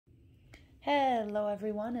Hello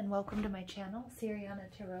everyone and welcome to my channel, Siriana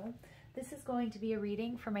Tarot. This is going to be a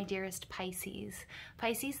reading for my dearest Pisces.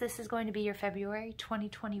 Pisces, this is going to be your February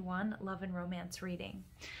 2021 love and romance reading.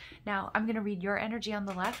 Now, I'm going to read your energy on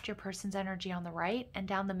the left, your person's energy on the right, and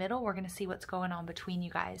down the middle, we're going to see what's going on between you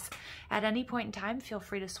guys. At any point in time, feel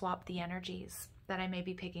free to swap the energies that I may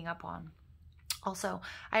be picking up on. Also,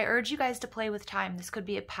 I urge you guys to play with time. This could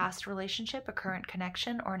be a past relationship, a current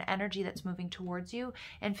connection, or an energy that's moving towards you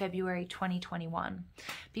in February 2021.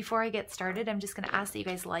 Before I get started, I'm just going to ask that you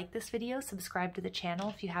guys like this video, subscribe to the channel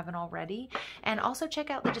if you haven't already, and also check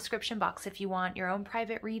out the description box if you want your own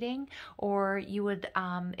private reading, or you would,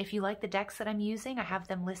 if you like the decks that I'm using, I have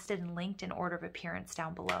them listed and linked in order of appearance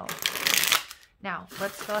down below. Now,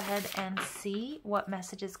 let's go ahead and see what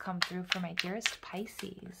messages come through for my dearest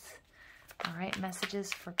Pisces. All right,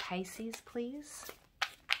 messages for Pisces, please.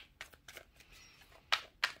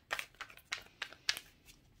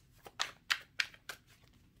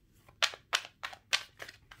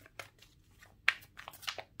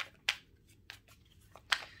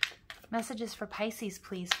 Messages for Pisces,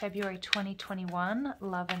 please. February 2021,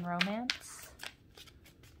 love and romance.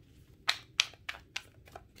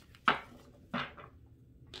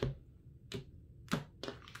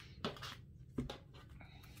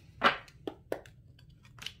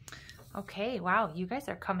 Okay, wow, you guys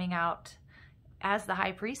are coming out as the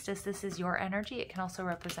High Priestess. This is your energy. It can also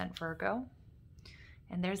represent Virgo.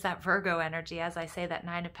 And there's that Virgo energy, as I say, that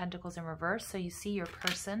Nine of Pentacles in reverse. So you see your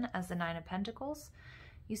person as the Nine of Pentacles.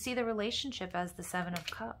 You see the relationship as the Seven of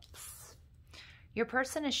Cups. Your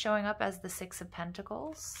person is showing up as the Six of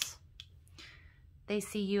Pentacles. They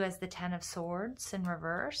see you as the Ten of Swords in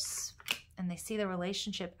reverse. And they see the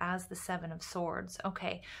relationship as the Seven of Swords.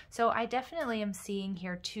 Okay, so I definitely am seeing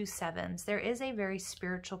here two sevens. There is a very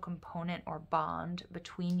spiritual component or bond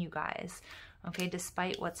between you guys, okay,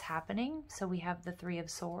 despite what's happening. So we have the Three of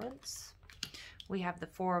Swords. We have the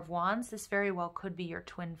Four of Wands. This very well could be your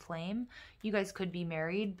twin flame. You guys could be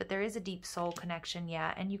married, but there is a deep soul connection,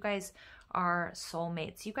 yeah, and you guys are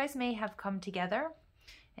soulmates. You guys may have come together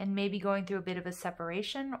and maybe going through a bit of a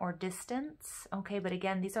separation or distance. Okay, but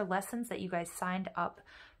again, these are lessons that you guys signed up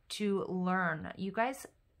to learn. You guys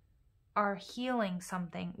are healing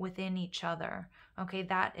something within each other. Okay,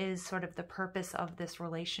 that is sort of the purpose of this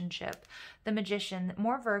relationship. The Magician,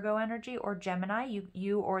 more Virgo energy or Gemini,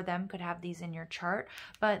 you or them could have these in your chart,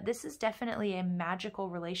 but this is definitely a magical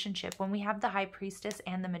relationship. When we have the High Priestess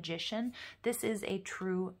and the Magician, this is a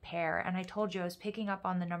true pair. And I told you I was picking up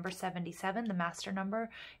on the number 77, the master number.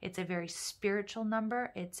 It's a very spiritual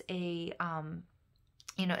number. It's a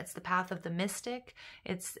you know, it's the path of the mystic.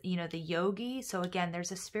 It's, you know, the yogi. So again,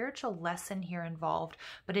 there's a spiritual lesson here involved,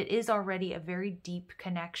 but it is already a very deep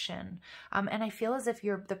connection. And I feel as if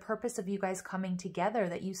the purpose of you guys coming together,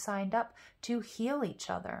 that you signed up to heal each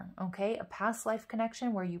other. Okay. A past life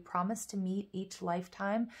connection where you promise to meet each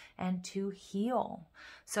lifetime and to heal.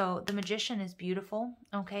 So the Magician is beautiful.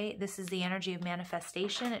 Okay. This is the energy of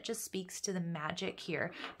manifestation. It just speaks to the magic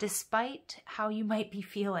here, despite how you might be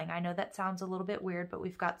feeling. I know that sounds a little bit weird, but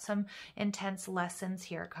we've got some intense lessons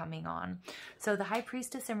here coming on. So the High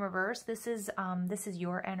Priestess in reverse, this is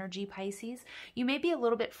your energy, Pisces. You may be a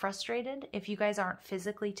little bit frustrated if you guys aren't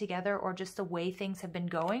physically together or just the way things have been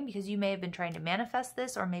going, because you may have been trying to manifest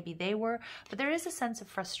this, or maybe they were, but there is a sense of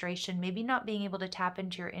frustration, maybe not being able to tap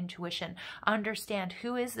into your intuition, understand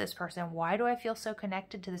who is this person, why do I feel so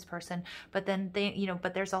connected to this person, but then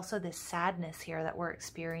but there's also this sadness here that we're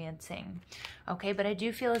experiencing. Okay, but I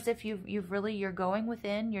do feel as if you're going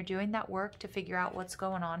within, you're doing that work to figure out what's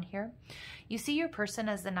going on here. You see your person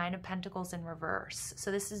as the Nine of Pentacles in reverse.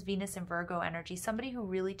 So this is Venus and Virgo energy, somebody who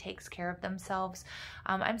really takes care of themselves.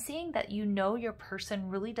 I'm seeing that your person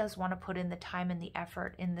really does want to put in the time and the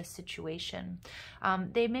effort in this situation.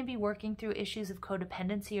 They may be working through issues of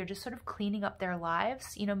codependency or just sort of cleaning up their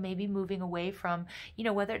lives, maybe moving away from,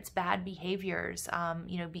 whether it's bad behaviors,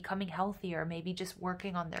 becoming healthier, maybe just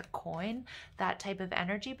working on their coin, that type of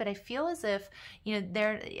energy. But I feel as if,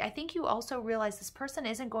 I think you also realize this person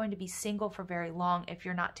isn't going to be single for very long if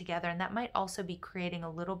you're not together. And that might also be creating a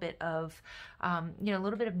little bit of,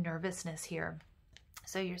 nervousness here.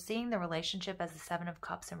 So you're seeing the relationship as the Seven of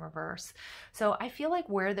Cups in reverse. So I feel like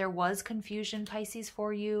where there was confusion, Pisces,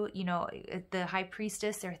 for you, the High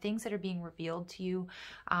Priestess, there are things that are being revealed to you,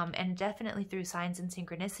 and definitely through signs and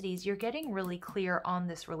synchronicities, you're getting really clear on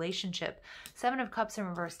this relationship. Seven of Cups in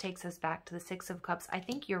reverse takes us back to the Six of Cups. I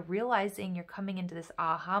think you're realizing, you're coming into this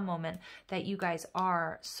aha moment that you guys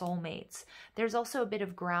are soulmates. There's also a bit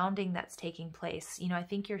of grounding that's taking place. I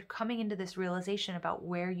think you're coming into this realization about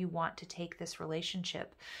where you want to take this relationship.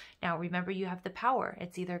 relationship. Now, remember, you have the power.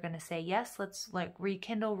 It's either going to say, yes, let's like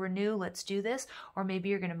rekindle, renew, let's do this, or maybe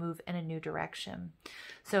you're going to move in a new direction.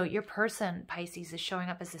 So your person, Pisces, is showing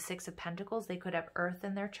up as the Six of Pentacles. They could have Earth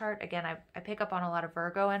in their chart. Again, I pick up on a lot of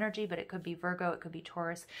Virgo energy, but it could be Virgo, it could be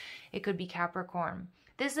Taurus, it could be Capricorn.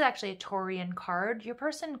 This is actually a Taurian card. Your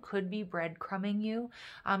person could be breadcrumbing you.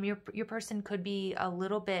 Your person could be a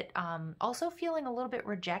little bit, also feeling a little bit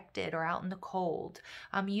rejected or out in the cold.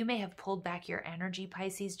 You may have pulled back your energy,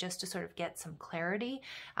 Pisces, just to sort of get some clarity.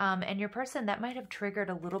 And your person, that might have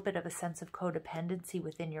triggered a little bit of a sense of codependency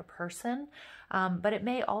within your person. But it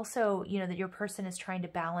may also, you know, that your person is trying to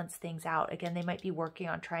balance things out. Again, they might be working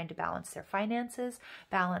on trying to balance their finances,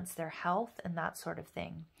 balance their health, and that sort of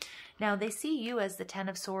thing. Now, they see you as the Ten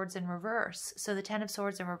of Swords in reverse. So the Ten of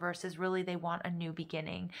Swords in reverse is really they want a new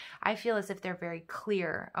beginning. I feel as if they're very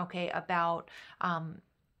clear, okay, about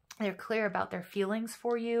they're clear about their feelings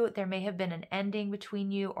for you. There may have been an ending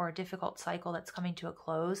between you or a difficult cycle that's coming to a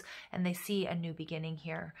close, and they see a new beginning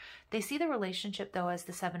here. They see the relationship, though, as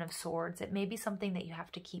the Seven of Swords. It may be something that you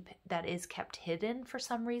have to keep, that is kept hidden for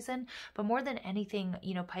some reason. But more than anything,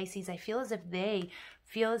 you know, Pisces, I feel as if they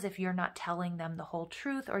feel as if you're not telling them the whole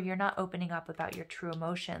truth, or you're not opening up about your true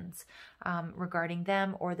emotions regarding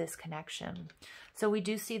them or this connection. So we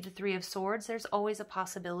do see the Three of Swords. There's always a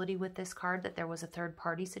possibility with this card that there was a third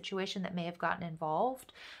party situation that may have gotten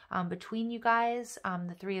involved between you guys.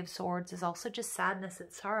 The Three of Swords is also just sadness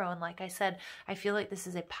and sorrow. And like I said, I feel like this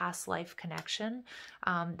is a past life connection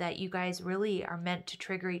that you guys really are meant to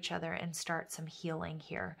trigger each other and start some healing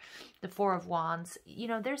here. The Four of Wands, you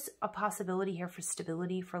know, there's a possibility here for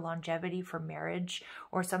stability, for longevity, for marriage,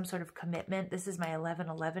 or some sort of commitment. This is my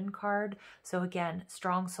 1111 card. So again,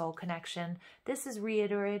 strong soul connection. This is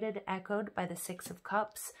reiterated, echoed by the Six of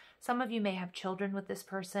Cups. Some of you may have children with this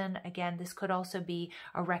person. Again, this could also be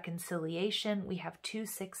a reconciliation. We have two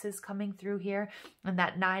sixes coming through here, and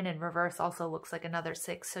that 9 in reverse also looks like another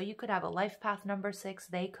 6. So you could have a life path number 6,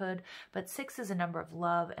 they could, but 6 is a number of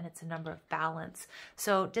love and it's a number of balance.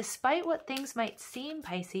 So despite what things might seem,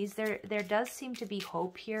 Pisces, there does seem to be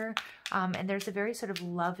hope here, and there's a very sort of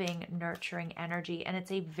loving, nurturing energy, and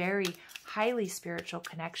it's a very highly spiritual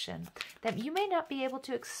connection that you may not be able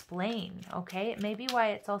to explain, okay? It may be why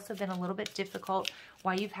it's also been a little bit difficult,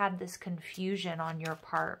 why you've had this confusion on your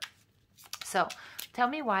part. So tell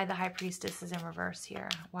me why the High Priestess is in reverse here.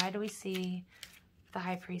 Why do we see the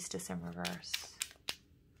High Priestess in reverse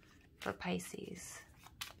for Pisces?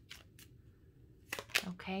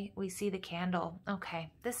 Okay, we see the Candle. Okay,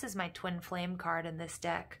 this is my twin flame card in this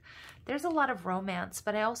deck. There's a lot of romance,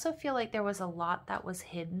 but I also feel like there was a lot that was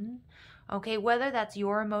hidden. Okay, whether that's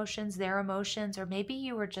your emotions, their emotions, or maybe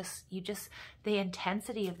you were the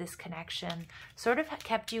intensity of this connection sort of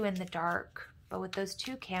kept you in the dark. But with those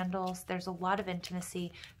two candles, there's a lot of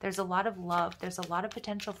intimacy, there's a lot of love, there's a lot of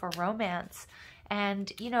potential for romance. And,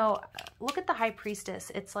 you know, look at the High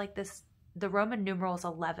Priestess. It's like this, the Roman numeral is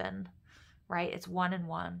 11, right? It's 1 and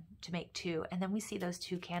 1 to make 2. And then we see those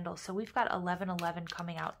two candles. So we've got 1111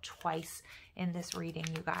 coming out twice in this reading,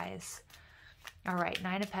 you guys. All right,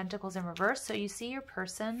 9 of Pentacles in reverse. So you see your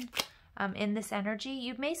person in this energy.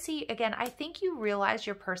 You may see, again, I think you realize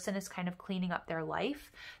your person is kind of cleaning up their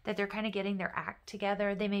life, that they're kind of getting their act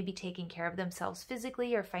together. They may be taking care of themselves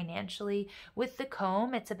physically or financially. With the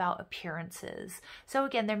comb, it's about appearances. So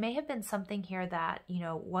again, there may have been something here that, you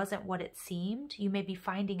know, wasn't what it seemed. You may be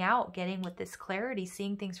finding out, getting with this clarity,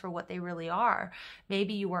 seeing things for what they really are.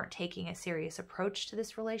 Maybe you weren't taking a serious approach to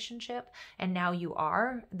this relationship, and now you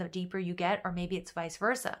are, the deeper you get, or maybe it's vice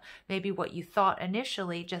versa. Maybe what you thought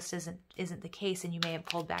initially just isn't the case, and you may have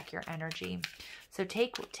pulled back your energy. So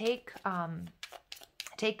take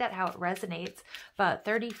that how it resonates. But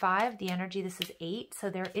 35, the energy, this is 8. So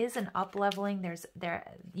there is an up leveling.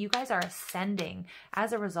 You guys are ascending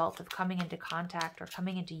as a result of coming into contact or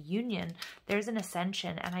coming into union. There's an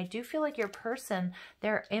ascension. And I do feel like your person,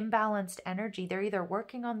 their imbalanced energy, they're either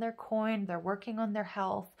working on their coin, they're working on their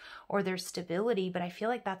health, or their stability. But I feel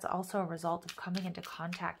like that's also a result of coming into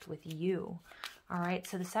contact with you. All right,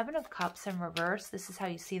 so the 7 of Cups in reverse, this is how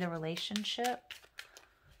you see the relationship.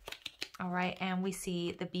 All right, and we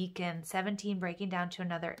see the beacon, 17 breaking down to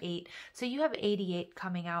another 8. So you have 88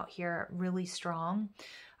 coming out here really strong.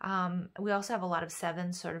 We also have a lot of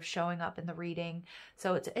 7s sort of showing up in the reading.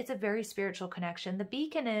 So it's a very spiritual connection. The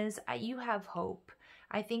beacon is you have hope.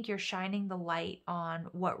 I think you're shining the light on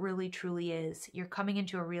what really truly is. You're coming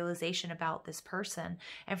into a realization about this person.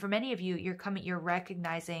 And for many of you, you're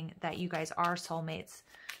recognizing that you guys are soulmates,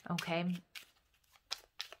 okay?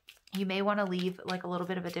 You may want to leave like a little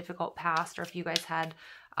bit of a difficult past, or if you guys had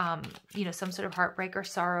you know, some sort of heartbreak or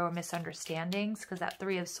sorrow or misunderstandings, because that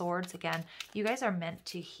Three of Swords, again, you guys are meant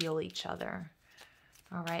to heal each other.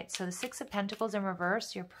 All right, so the Six of Pentacles in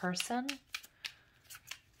reverse, your person.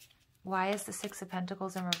 Why is the Six of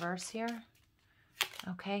Pentacles in reverse here?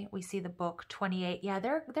 Okay, we see the book 28. Yeah,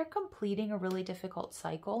 they're completing a really difficult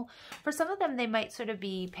cycle. For some of them, they might sort of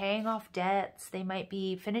be paying off debts. They might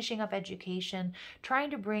be finishing up education, trying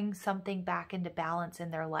to bring something back into balance in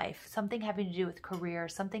their life. Something having to do with career,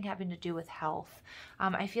 something having to do with health.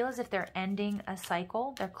 I feel as if they're ending a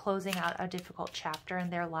cycle. They're closing out a difficult chapter in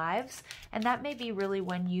their lives. And that may be really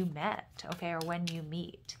when you met, okay, or when you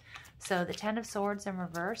meet. So the Ten of Swords in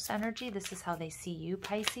reverse energy, this is how they see you,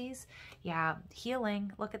 Pisces. Yeah,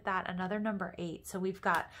 healing. Look at that, another number 8. So we've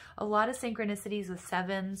got a lot of synchronicities with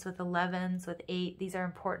 7s, with 11s, with 8. These are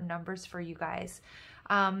important numbers for you guys.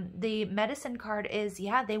 The medicine card is,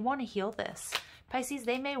 yeah, they want to heal this. Pisces,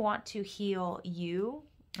 they may want to heal you.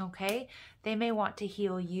 Okay, they may want to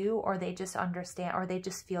heal you, or they just understand, or they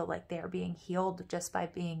just feel like they're being healed just by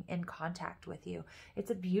being in contact with you.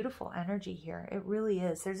 It's a beautiful energy here. It really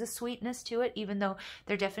is. There's a sweetness to it, even though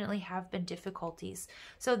there definitely have been difficulties.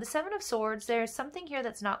 So the Seven of Swords, there's something here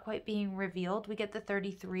that's not quite being revealed. We get the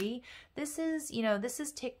 33. This is, you know, this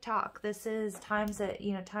is TikTok. This is times that,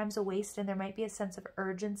 you know, time's a waste, and there might be a sense of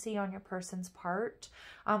urgency on your person's part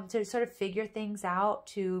to sort of figure things out,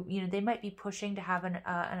 to, you know, they might be pushing to have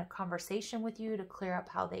a conversation with you to clear up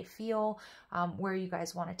how they feel, where you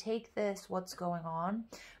guys want to take this, what's going on.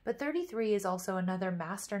 But 33 is also another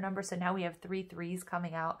master number. So now we have 3 3s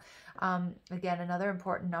coming out. Again, another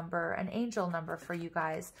important number, an angel number for you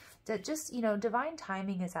guys. That just, you know, divine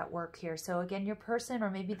timing is at work here. So again, your person,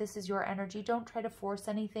 or maybe this is your energy, don't try to force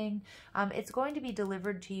anything. It's going to be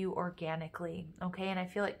delivered to you organically, okay? And I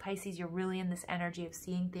feel like Pisces, you're really in this energy of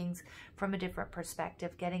seeing things from a different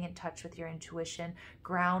perspective, getting in touch with your intuition,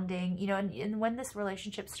 grounding, you know, and when this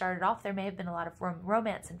relationship started off, there may have been a lot of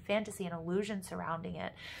romance and fantasy and illusion surrounding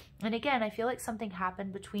it. And again, I feel like something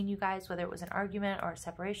happened between you guys, whether it was an argument or a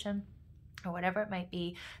separation, or whatever it might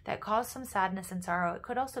be, that caused some sadness and sorrow. It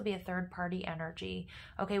could also be a third-party energy,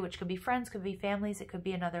 okay, which could be friends, could be families, it could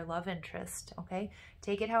be another love interest, okay?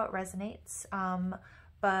 Take it how it resonates,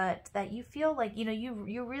 but that you feel like, you know,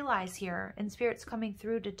 you realize here, and Spirit's coming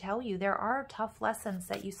through to tell you there are tough lessons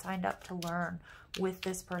that you signed up to learn with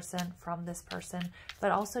this person, from this person, but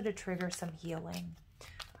also to trigger some healing.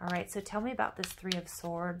 All right, so tell me about this Three of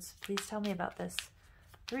Swords. Please tell me about this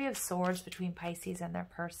Three of Swords between Pisces and their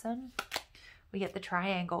person. We get the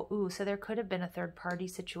triangle. Ooh, so there could have been a third-party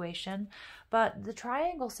situation. But the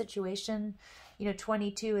triangle situation, you know,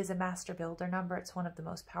 22 is a master builder number. It's one of the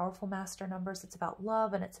most powerful master numbers. It's about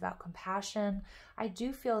love and it's about compassion. I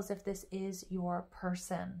do feel as if this is your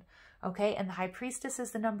person, okay? And the High Priestess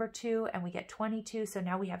is the number 2, and we get 22. So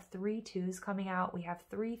now we have 3 2s coming out. We have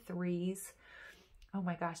 3 3s. Oh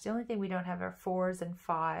my gosh, the only thing we don't have are 4s and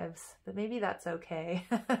 5s, but maybe that's okay.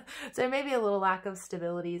 So there may be a little lack of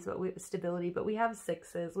stability, but we have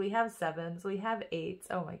 6s, we have 7s, we have 8s.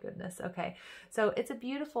 Oh my goodness. Okay. So it's a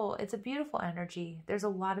beautiful energy. There's a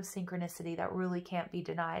lot of synchronicity that really can't be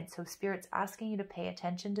denied. So Spirit's asking you to pay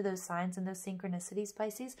attention to those signs and those synchronicities,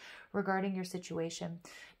 Pisces, regarding your situation.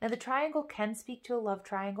 Now the triangle can speak to a love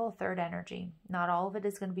triangle, a third energy. Not all of it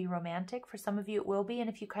is going to be romantic. For some of you it will be, and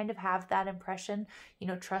if you kind of have that impression, you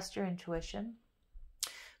know, trust your intuition.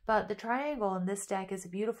 But the triangle in this deck is a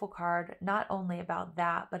beautiful card, not only about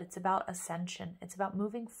that, but it's about ascension. It's about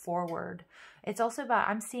moving forward. It's also about,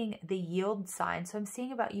 I'm seeing the yield sign. So I'm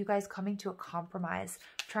seeing about you guys coming to a compromise,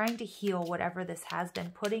 trying to heal whatever this has been,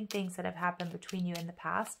 putting things that have happened between you in the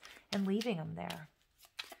past and leaving them there.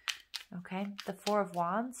 Okay, the Four of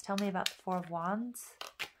Wands. Tell me about the Four of Wands.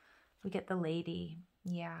 We get the Lady.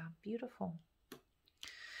 Yeah, beautiful.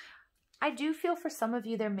 I do feel for some of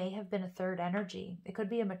you there may have been a third energy. It could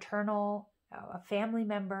be a maternal, a family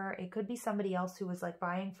member. It could be somebody else who was like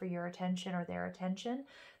vying for your attention or their attention.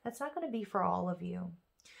 That's not going to be for all of you.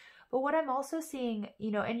 But what I'm also seeing,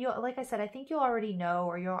 you know, and you, like I said, I think you'll already know,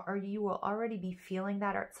 or you will already be feeling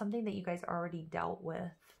that, or it's something that you guys already dealt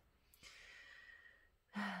with.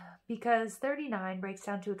 Because 39 breaks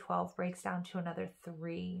down to a 12, breaks down to another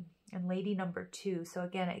 3, and Lady number 2. So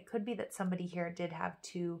again, it could be that somebody here did have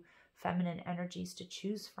 2 feminine energies to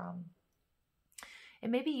choose from. It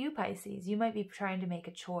may be you, Pisces. You might be trying to make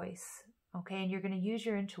a choice, okay? And you're going to use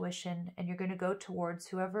your intuition, and you're going to go towards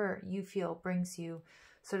whoever you feel brings you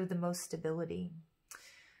sort of the most stability.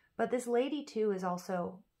 But this Lady too is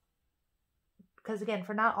also, because again,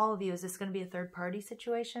 for not all of you is this going to be a third party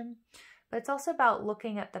situation, but it's also about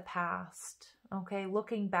looking at the past, okay,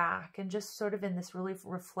 looking back and just sort of in this really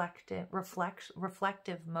reflective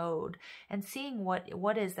mode and seeing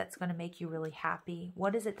what is that's going to make you really happy.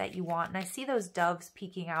 What is it that you want? And I see those doves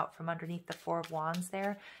peeking out from underneath the Four of Wands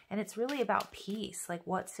there, and it's really about peace. Like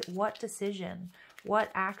what decision,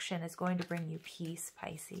 what action is going to bring you peace,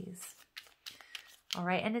 Pisces? All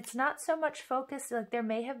right, and it's not so much focus, like there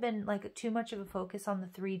may have been like too much of a focus on the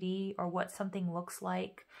 3D or what something looks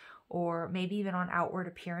like, or maybe even on outward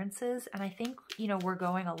appearances. And I think, you know, we're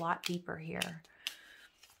going a lot deeper here.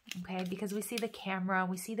 Okay, because we see the camera,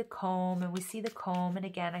 we see the comb, and we see the comb. And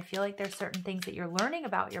again, I feel like there's certain things that you're learning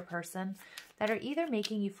about your person that are either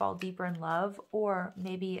making you fall deeper in love or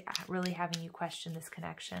maybe really having you question this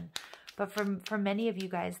connection. But for many of you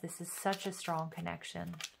guys, this is such a strong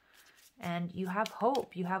connection. And you have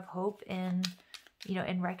hope. You have hope in, you know,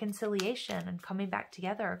 in reconciliation and coming back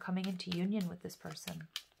together or coming into union with this person.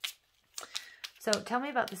 So tell me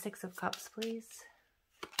about the Six of Cups, please.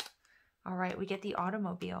 All right, we get the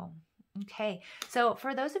automobile. Okay, so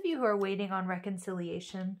for those of you who are waiting on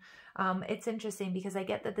reconciliation, it's interesting because I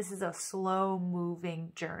get that this is a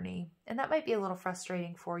slow-moving journey, and that might be a little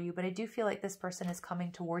frustrating for you, but I do feel like this person is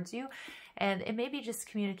coming towards you, and it may be just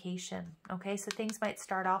communication, okay? So things might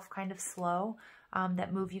start off kind of slow,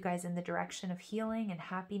 that move you guys in the direction of healing and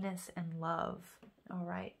happiness and love. All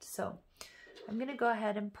right, so I'm going to go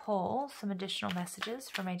ahead and pull some additional messages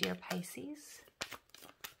for my dear Pisces.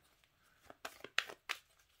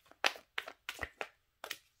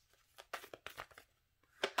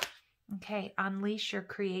 Okay, unleash your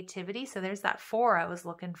creativity. So there's that 4 I was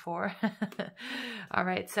looking for. All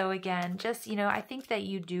right, so again, just, you know, I think that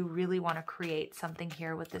you do really want to create something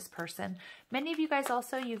here with this person. Many of you guys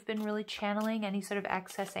also, you've been really channeling any sort of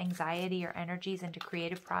excess anxiety or energies into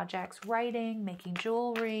creative projects, writing, making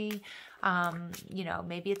jewelry, you know,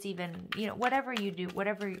 maybe it's even, you know, whatever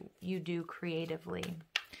you do creatively.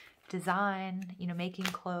 Design, you know, making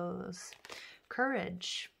clothes.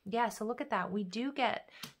 Courage. Yeah, so look at that. We do get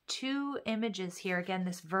 2 images here. Again,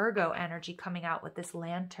 this Virgo energy coming out with this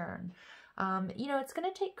lantern. You know, it's going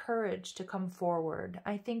to take courage to come forward.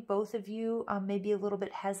 I think both of you may be a little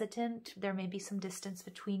bit hesitant. There may be some distance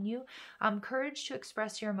between you. Courage to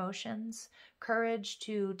express your emotions. Courage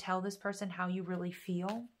to tell this person how you really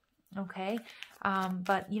feel. Okay,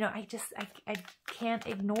 but you know, I can't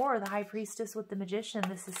ignore the High Priestess with the Magician.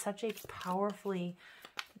 This is such a powerfully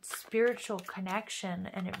spiritual connection,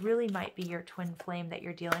 and it really might be your twin flame that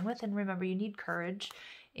you're dealing with. And remember, you need courage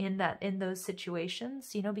in those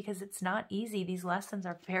situations, you know, because it's not easy. These lessons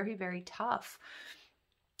are very, very tough.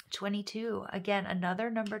 22, again, another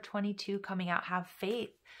number 22 coming out. Have faith.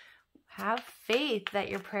 Have faith that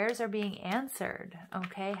your prayers are being answered,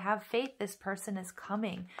 okay? Have faith this person is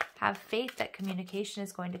coming. Have faith that communication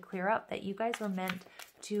is going to clear up, that you guys were meant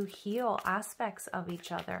to heal aspects of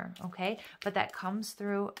each other, okay? But that comes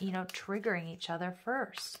through, you know, triggering each other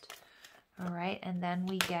first, all right? And then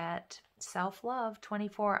we get self-love,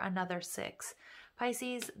 24, another 6.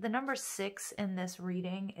 Pisces, the number 6 in this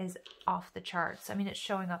reading is off the charts. I mean, it's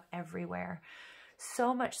showing up everywhere.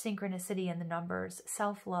 So much synchronicity in the numbers.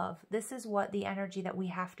 Self-love. This is what the energy that we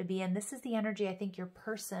have to be in. This is the energy I think your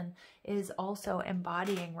person is also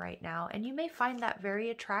embodying right now. And you may find that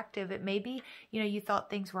very attractive. It may be, you know, you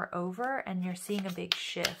thought things were over and you're seeing a big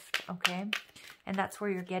shift, okay? And that's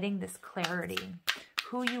where you're getting this clarity.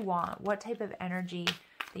 Who you want, what type of energy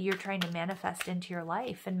that you're trying to manifest into your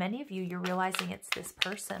life. And many of you, you're realizing it's this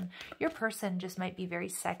person. Your person just might be very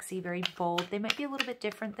sexy, very bold. They might be a little bit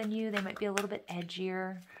different than you. They might be a little bit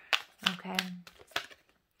edgier. Okay.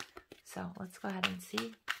 So let's go ahead and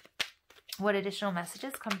see what additional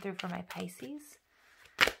messages come through for my Pisces.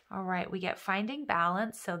 All right, we get finding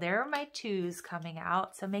balance. So there are my 2s coming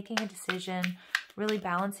out. So making a decision, really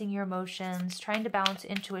balancing your emotions, trying to balance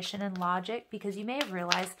intuition and logic, because you may have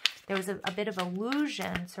realized there was a bit of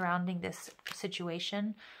illusion surrounding this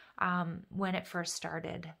situation when it first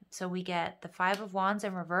started. So we get the 5 of Wands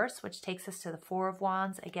in reverse, which takes us to the 4 of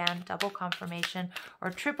Wands. Again, double confirmation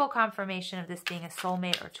or triple confirmation of this being a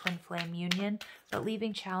soulmate or twin flame union, but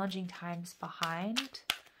leaving challenging times behind.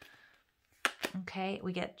 Okay,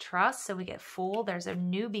 we get trust, so we get Fool. There's a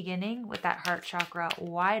new beginning with that heart chakra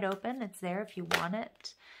wide open. It's there if you want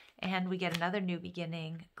it. And we get another new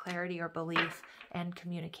beginning, clarity or belief, and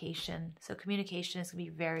communication. So communication is going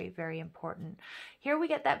to be very, very important. Here we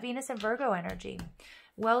get that Venus and Virgo energy.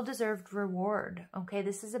 well-deserved reward. Okay,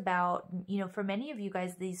 this is about, you know, for many of you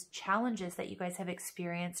guys, these challenges that you guys have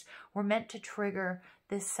experienced were meant to trigger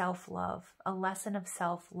this self-love, a lesson of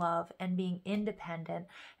self-love and being independent.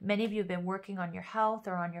 Many of you have been working on your health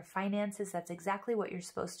or on your finances. That's exactly what you're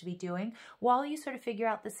supposed to be doing while you sort of figure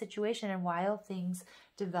out the situation and while things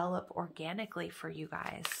develop organically for you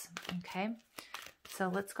guys. Okay,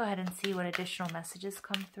 so let's go ahead and see what additional messages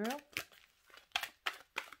come through.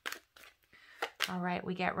 All right,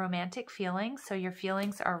 we get romantic feelings. So your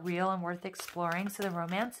feelings are real and worth exploring. So the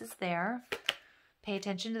romance is there. Pay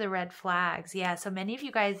attention to the red flags. Yeah, so many of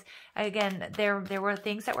you guys, again, there were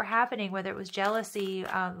things that were happening, whether it was jealousy,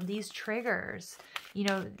 these triggers. You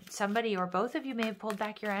know, somebody or both of you may have pulled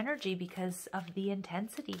back your energy because of the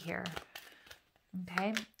intensity here.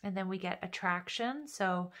 Okay, and then we get attraction.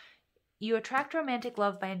 So you attract romantic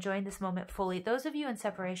love by enjoying this moment fully. Those of you in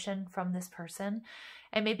separation from this person,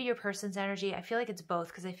 and maybe your person's energy, I feel like it's both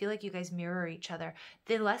because I feel like you guys mirror each other.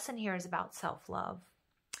 The lesson here is about self-love.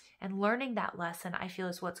 And learning that lesson, I feel,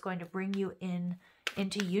 is what's going to bring you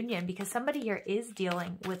into union, because somebody here is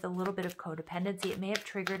dealing with a little bit of codependency. It may have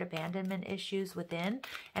triggered abandonment issues within.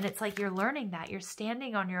 And it's like you're learning that. You're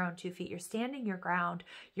standing on your own 2 feet. You're standing your ground.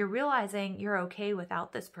 You're realizing you're okay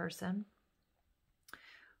without this person.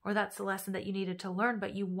 Or that's the lesson that you needed to learn,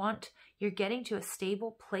 but you're getting to a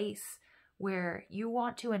stable place where you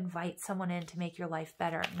want to invite someone in to make your life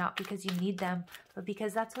better, not because you need them, but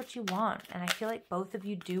because that's what you want. And I feel like both of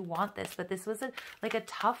you do want this, but this was like a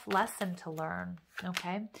tough lesson to learn,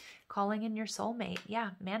 okay? Calling in your soulmate. Yeah,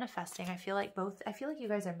 manifesting. I feel like you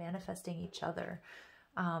guys are manifesting each other.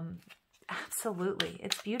 Absolutely.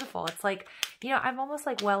 It's beautiful. It's like, you know, I'm almost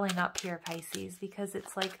like welling up here, Pisces, because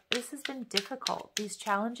it's like, this has been difficult. These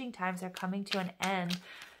challenging times are coming to an end.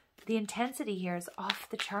 The intensity here is off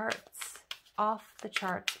the charts. Off the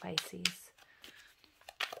charts, Pisces.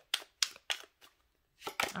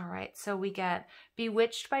 All right, so we get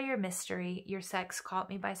bewitched by your mystery. Your sex caught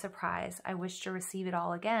me by surprise. I wish to receive it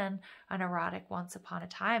all again. An erotic once upon a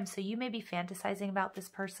time. So you may be fantasizing about this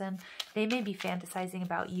person. They may be fantasizing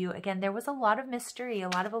about you. Again, there was a lot of mystery, a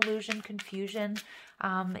lot of illusion, confusion,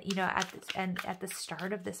 you know, at the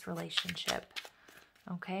start of this relationship.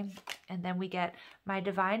 Okay, and then we get, my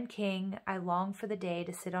divine king, I long for the day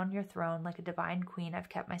to sit on your throne like a divine queen. I've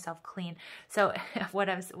kept myself clean. So what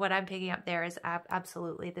I'm picking up there is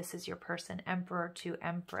absolutely, this is your person, emperor to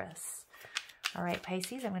empress. All right,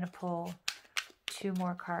 Pisces, I'm going to pull 2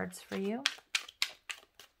 more cards for you.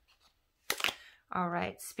 All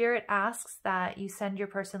right, Spirit asks that you send your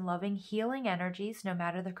person loving, healing energies, no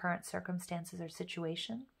matter the current circumstances or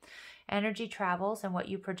situation. Energy travels, and what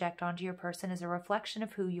you project onto your person is a reflection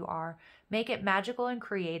of who you are. Make it magical and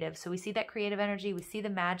creative. So we see that creative energy. We see the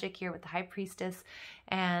magic here with the High Priestess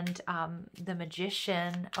and the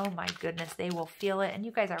Magician. Oh my goodness, they will feel it. And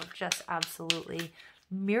you guys are just absolutely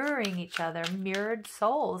mirroring each other, mirrored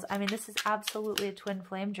souls. I mean, this is absolutely a twin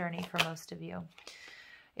flame journey for most of you.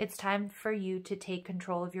 It's time for you to take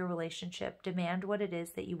control of your relationship. Demand what it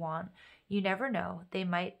is that you want. You never know. They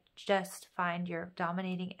might just find your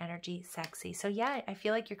dominating energy sexy. So yeah, I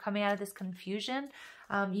feel like you're coming out of this confusion.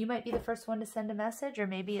 You might be the first one to send a message, or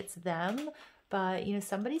maybe it's them, but you know,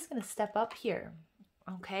 somebody's going to step up here.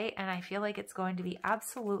 Okay. And I feel like it's going to be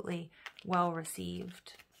absolutely well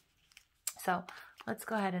received. So let's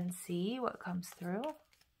go ahead and see what comes through.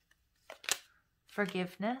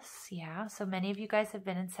 Forgiveness. Yeah. So many of you guys have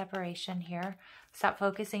been in separation here. Stop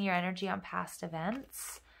focusing your energy on past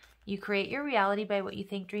events. You create your reality by what you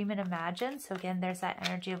think, dream, and imagine. So again, there's that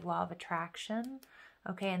energy of law of attraction.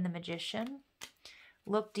 Okay, and the Magician.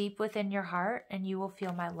 Look deep within your heart and you will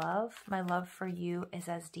feel my love. My love for you is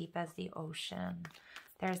as deep as the ocean.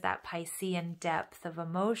 There's that Piscean depth of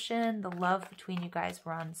emotion. The love between you guys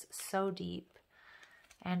runs so deep.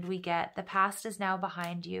 And we get, the past is now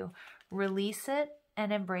behind you. Release it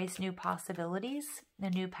and embrace new possibilities. A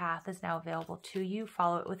new path is now available to you.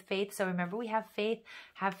 Follow it with faith. So remember, we have faith.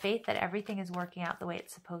 Have faith that everything is working out the way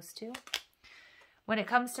it's supposed to. When it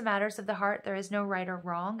comes to matters of the heart, there is no right or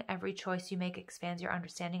wrong. Every choice you make expands your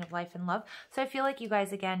understanding of life and love. So I feel like you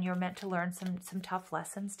guys, again, you're meant to learn some tough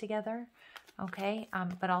lessons together, okay?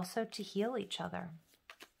 But also to heal each other.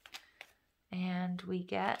 And we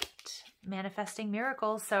get manifesting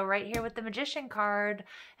miracles. So right here with the Magician card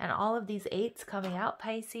and all of these 8s coming out,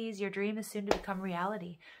 Pisces, your dream is soon to become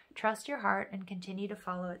reality. Trust your heart and continue to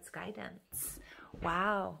follow its guidance.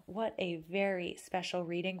 Wow, what a very special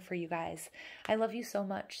reading for you guys. I love you so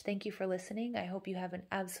much. Thank you for listening. I hope you have an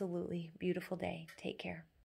absolutely beautiful day. Take care.